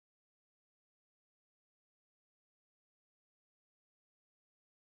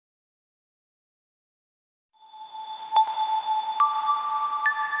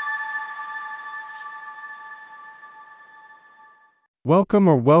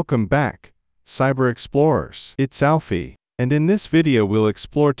Welcome back, Cyber Explorers. It's Alfie, and in this video we'll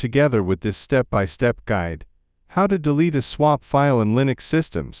explore together with this step-by-step guide how to delete a swap file in Linux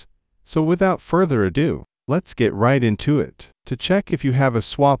systems. So without further ado, let's get right into it. To check if you have a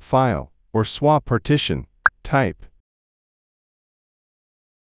swap file or swap partition, type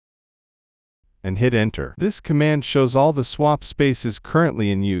and hit enter. This command shows all the swap spaces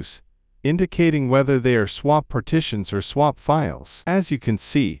currently in use, indicating whether they are swap partitions or swap files. As you can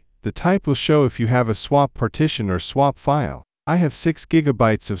see, the type will show if you have a swap partition or swap file. I have 6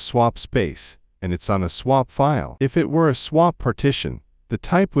 GB of swap space, and it's on a swap file. If it were a swap partition, the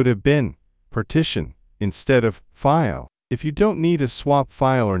type would have been partition instead of file. If you don't need a swap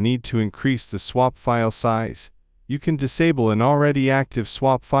file or need to increase the swap file size, you can disable an already active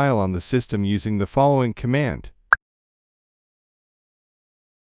swap file on the system using the following command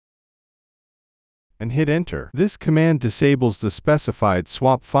and hit enter. This command disables the specified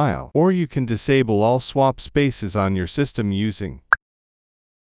swap file, or you can disable all swap spaces on your system using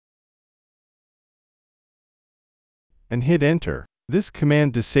and hit enter. This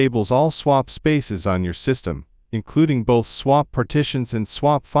command disables all swap spaces on your system, including both swap partitions and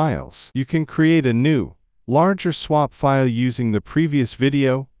swap files. You can create a new, larger swap file using the previous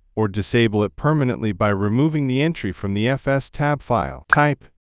video, or disable it permanently by removing the entry from the FS tab file. Type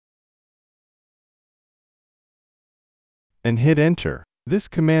and hit enter. This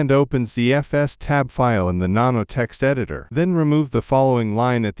command opens the FS tab file in the Nano text editor. Then remove the following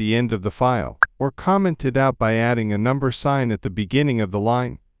line at the end of the file, or comment it out by adding a number sign at the beginning of the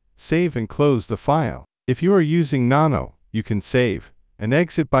line. Save and close the file. If you are using Nano, you can save and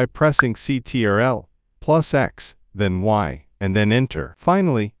exit by pressing Ctrl+X, then Y, and then enter.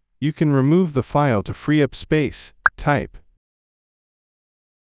 Finally, you can remove the file to free up space. Type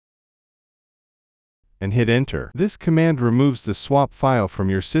and hit enter. This command removes the swap file from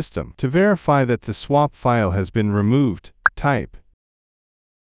your system. To verify that the swap file has been removed, type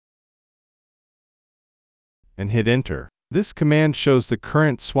and hit enter. This command shows the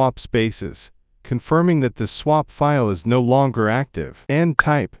current swap spaces, confirming that the swap file is no longer active. And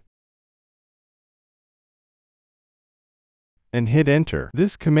type and hit enter.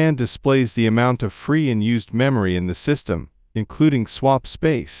 This command displays the amount of free and used memory in the system, including swap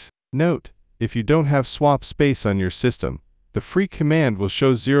space. Note: if you don't have swap space on your system, the free command will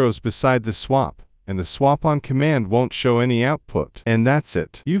show zeros beside the swap, and the swapon command won't show any output. And that's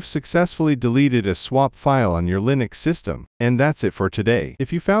it. You've successfully deleted a swap file on your Linux system. And that's it for today.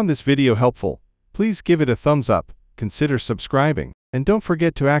 If you found this video helpful, please give it a thumbs up, consider subscribing, and don't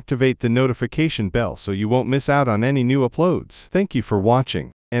forget to activate the notification bell so you won't miss out on any new uploads. Thank you for watching,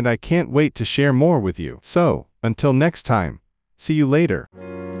 and I can't wait to share more with you. So, until next time, see you later.